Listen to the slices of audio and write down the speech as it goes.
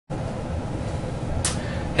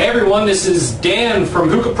Hey everyone, this is Dan from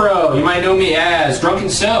Hookah Pro. You might know me as Drunken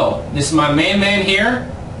So. This is my main man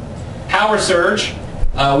here, Power Surge.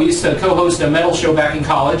 We used to co-host a metal show back in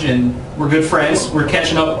college, and we're good friends. We're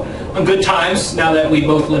catching up on good times now that we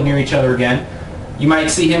both live near each other again. You might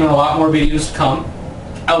see him in a lot more videos to come.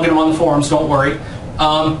 I'll get him on the forums, don't worry.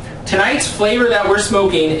 Tonight's flavor that we're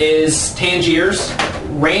smoking is Tangiers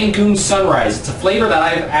Rangoon Sunrise. It's a flavor that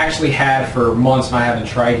I've actually had for months and I haven't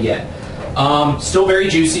tried yet. Still very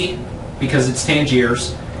juicy because it's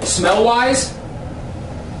Tangiers. Smell-wise,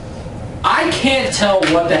 I can't tell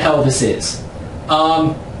what the hell this is.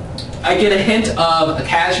 I get a hint of a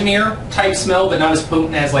cashmere type smell, but not as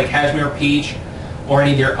potent as like cashmere peach or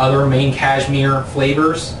any of their other main cashmere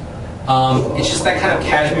flavors. It's just that kind of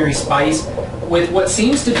cashmere spice with what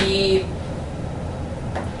seems to be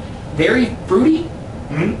very fruity,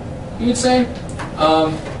 you would say.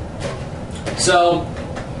 So,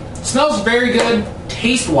 smells very good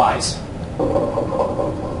taste-wise.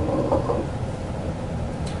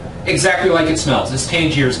 Exactly like it smells. It's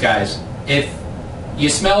Tangiers, guys. If you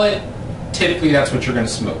smell it, typically that's what you're going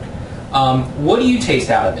to smoke. What do you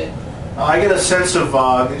taste out of it? I get a sense of,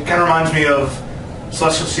 it kind of reminds me of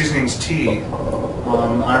Celestial Seasonings tea.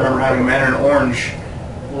 I remember having mandarin orange,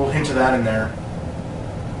 a little hint of that in there.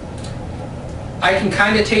 I can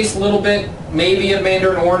kind of taste a little bit, maybe a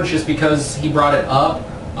mandarin orange just because he brought it up.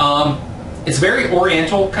 It's very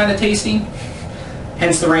oriental kind of tasting,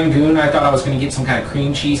 hence the Rangoon. I thought I was going to get some kind of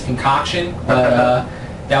cream cheese concoction, but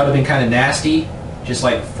that would have been kind of nasty, just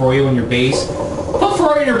like froyo in your base. Put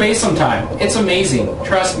froyo in your base sometime. It's amazing.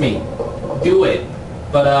 Trust me. Do it.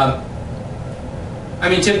 But, I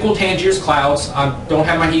mean, typical Tangiers clouds. I don't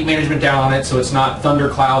have my heat management down on it, so it's not thunder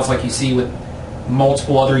clouds like you see with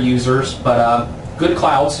multiple other users, but good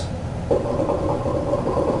clouds.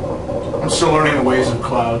 I'm still learning the ways of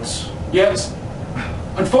clouds. Yes.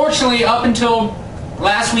 Unfortunately, up until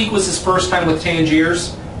last week was his first time with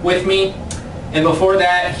Tangiers with me, and before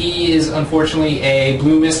that, he is unfortunately a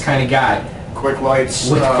blue mist kind of guy. Quick lights.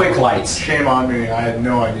 With quick lights. Shame on me. I had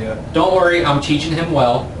no idea. Don't worry, I'm teaching him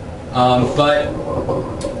well. But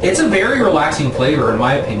it's a very relaxing flavor, in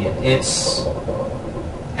my opinion. It's,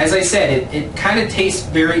 as I said, it kind of tastes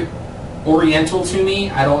very oriental to me.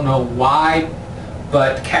 I don't know why,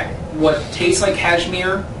 but what tastes like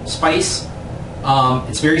cashmere spice,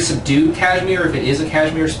 it's very subdued cashmere if it is a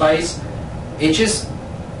cashmere spice. It just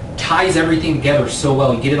ties everything together so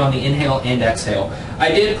well. You get it on the inhale and exhale. I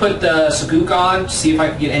did put the Birquq on to see if I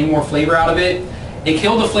could get any more flavor out of it. It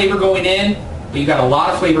killed the flavor going in, but you got a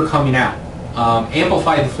lot of flavor coming out.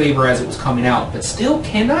 Amplified the flavor as it was coming out, but still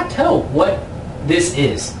cannot tell what this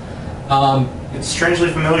is. It's strangely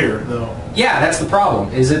familiar, though. Yeah, that's the problem,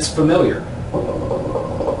 is it's familiar.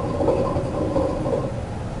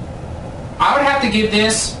 I would have to give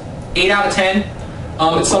this 8 out of 10.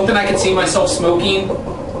 It's something I could see myself smoking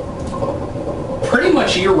pretty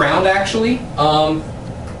much year-round, actually.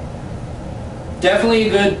 Definitely a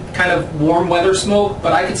good kind of warm weather smoke,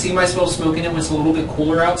 but I could see myself smoking it when it's a little bit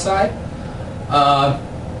cooler outside.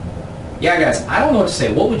 Yeah, guys, I don't know what to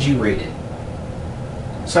say. What would you rate it?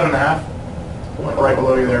 7.5. Went right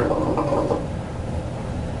below you there.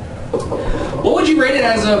 What would you rate it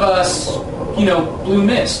as of, you know, blue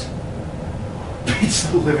mist? Beats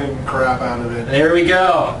the living crap out of it. There we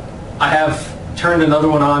go. I have turned another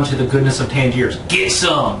one on to the goodness of Tangiers. Get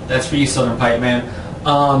some! That's for you, Southern Pipe Man.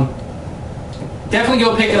 Definitely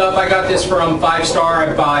go pick it up. I got this from 5 Star.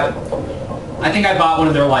 I think I bought one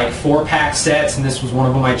of their like 4-pack sets, and this was one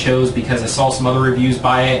of them I chose because I saw some other reviews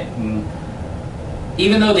by it. And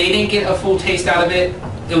even though they didn't get a full taste out of it,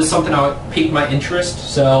 it was something that piqued my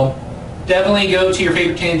interest. So definitely go to your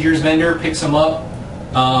favorite Tangiers vendor, pick some up.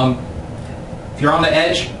 If you're on the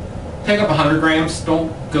edge, pick up 100 grams.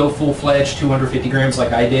 Don't go full-fledged 250 grams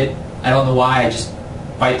like I did. I don't know why. I just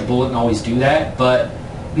bite the bullet and always do that. But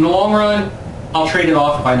in the long run, I'll trade it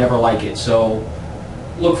off if I never like it. So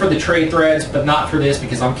look for the trade threads, but not for this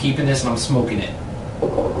because I'm keeping this and I'm smoking it.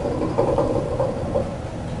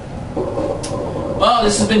 Well,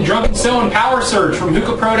 this has been Drunken So and Power Surge from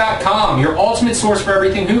hookahpro.com, your ultimate source for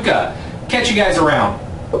everything hookah. Catch you guys around.